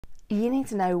you need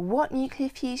to know what nuclear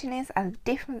fusion is and the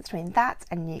difference between that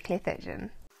and nuclear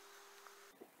fission.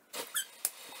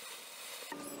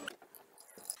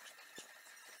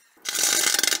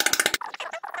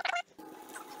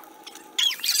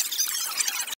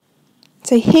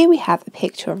 So here we have a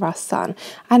picture of our sun,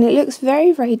 and it looks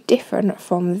very, very different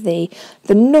from the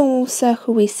normal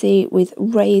circle we see with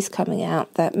rays coming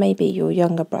out that maybe your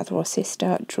younger brother or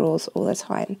sister draws all the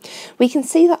time. We can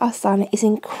see that our sun is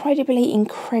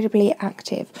incredibly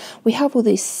active. We have all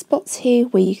these spots here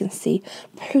where you can see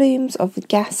plumes of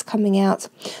gas coming out.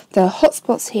 There are hot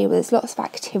spots here where there's lots of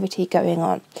activity going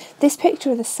on. This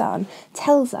picture of the sun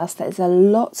tells us that there's a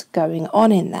lot going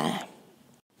on in there.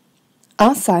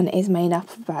 Our sun is made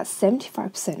up of about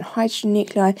 75% hydrogen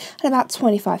nuclei and about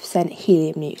 25%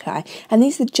 helium nuclei, and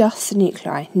these are just the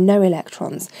nuclei, no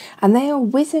electrons, and they are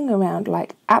whizzing around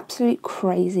like absolute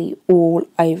crazy all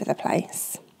over the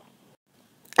place.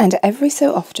 And every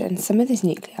so often some of these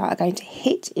nuclei are going to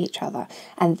hit each other,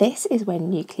 and this is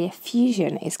when nuclear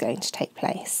fusion is going to take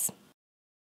place.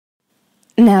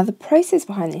 Now the process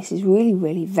behind this is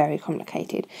really very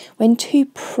complicated. When two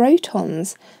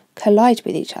protons collide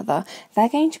with each other, they're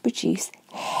going to produce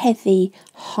heavy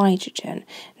hydrogen.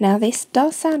 Now this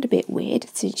does sound a bit weird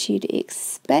since you'd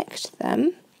expect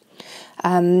them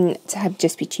to have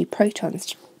just be two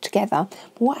protons together.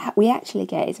 What we actually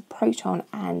get is a proton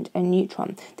and a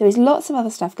neutron. There is lots of other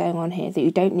stuff going on here that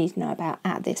you don't need to know about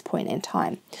at this point in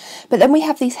time. But then we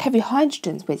have these heavy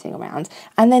hydrogens whizzing around,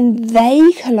 and then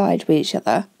they collide with each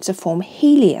other to form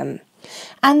helium.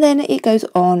 And then it goes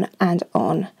on and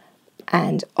on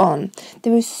and on.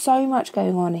 There is so much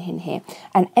going on in here,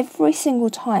 and every single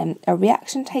time a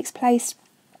reaction takes place,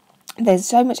 there's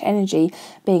so much energy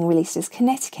being released as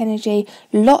kinetic energy,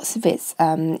 lots of it's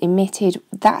emitted.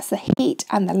 That's the heat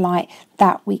and the light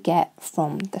that we get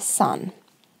from the sun.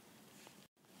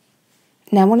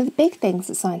 Now, one of the big things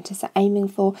that scientists are aiming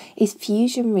for is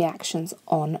fusion reactions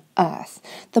on Earth.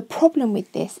 The problem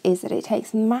with this is that it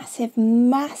takes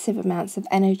massive amounts of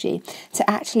energy to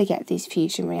actually get these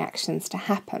fusion reactions to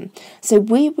happen. So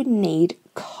we would need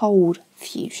cold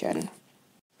fusion.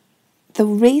 The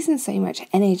reason so much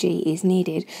energy is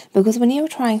needed, because when you're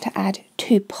trying to add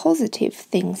two positive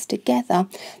things together,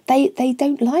 they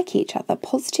don't like each other.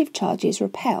 Positive charges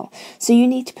repel. So you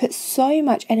need to put so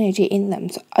much energy in them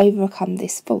to overcome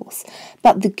this force.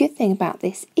 But the good thing about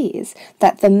this is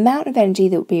that the amount of energy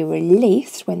that will be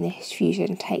released when this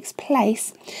fusion takes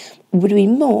place would be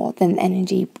more than the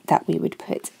energy that we would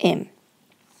put in.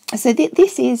 So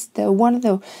this is one of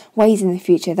the ways in the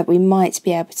future that we might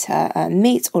be able to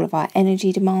meet all of our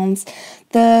energy demands.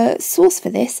 The source for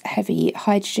this, heavy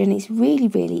hydrogen, is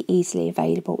really easily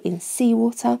available in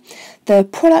seawater. The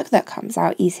product that comes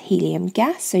out is helium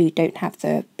gas, so you don't have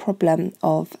the problem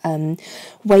of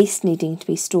waste needing to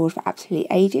be stored for absolutely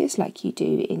ages like you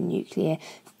do in nuclear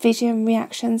fission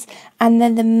reactions. And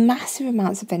then the massive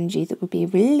amounts of energy that would be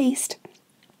released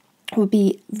would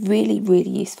be really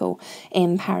useful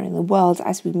in powering the world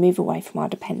as we move away from our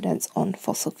dependence on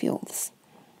fossil fuels.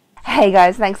 Hey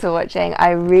guys, thanks for watching.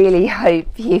 I really hope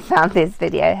you found this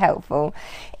video helpful.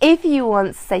 If you want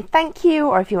to say thank you,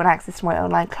 or if you want access to my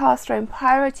online classroom,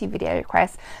 priority video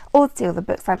requests, or to see all the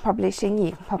books I'm publishing,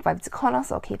 you can pop over to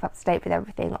Conos or keep up to date with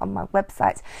everything on my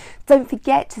website. Don't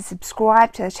forget to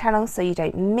subscribe to the channel so you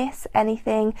don't miss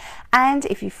anything. And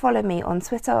if you follow me on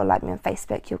Twitter or like me on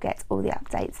Facebook, you'll get all the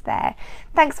updates there.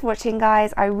 Thanks for watching,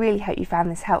 guys. I really hope you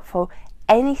found this helpful.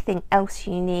 Anything else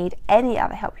you need, any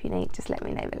other help you need, just let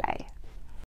me know below.